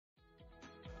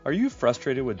Are you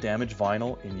frustrated with damaged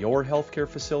vinyl in your healthcare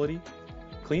facility?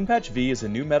 CleanPatch V is a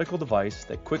new medical device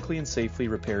that quickly and safely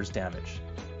repairs damage.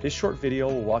 This short video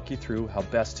will walk you through how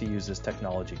best to use this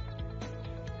technology.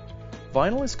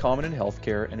 Vinyl is common in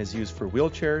healthcare and is used for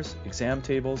wheelchairs, exam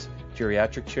tables,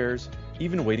 geriatric chairs,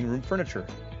 even waiting room furniture.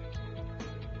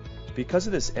 Because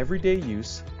of this everyday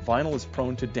use, vinyl is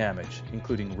prone to damage,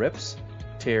 including rips,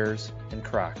 tears, and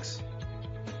cracks.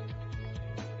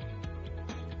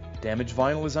 Damaged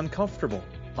vinyl is uncomfortable,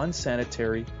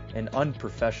 unsanitary, and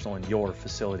unprofessional in your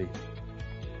facility.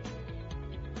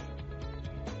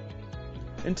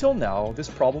 Until now, this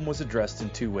problem was addressed in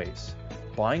two ways: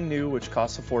 buying new, which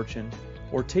costs a fortune,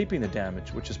 or taping the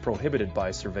damage, which is prohibited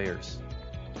by surveyors.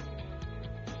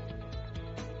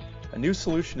 A new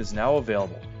solution is now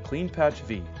available, CleanPatch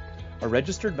V, a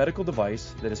registered medical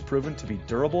device that is proven to be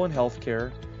durable in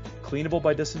healthcare, cleanable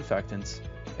by disinfectants,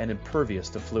 and impervious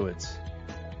to fluids.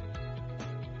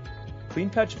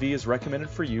 CleanPatch V is recommended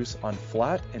for use on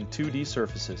flat and 2D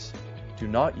surfaces. Do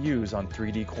not use on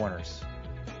 3D corners.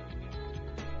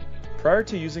 Prior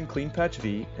to using CleanPatch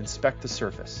V, inspect the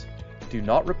surface. Do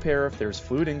not repair if there is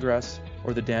fluid ingress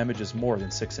or the damage is more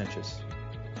than 6 inches.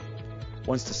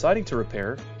 Once deciding to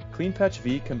repair, CleanPatch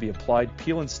V can be applied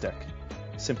peel and stick.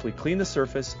 Simply clean the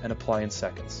surface and apply in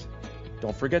seconds.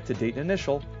 Don't forget to date and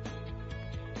initial.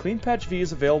 CleanPatch V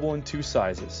is available in two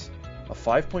sizes: a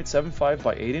 5.75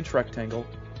 by 8 inch rectangle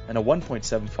and a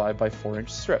 1.75 by 4 inch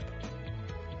strip.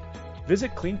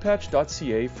 Visit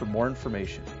cleanpatch.ca for more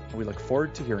information, and we look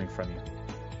forward to hearing from you.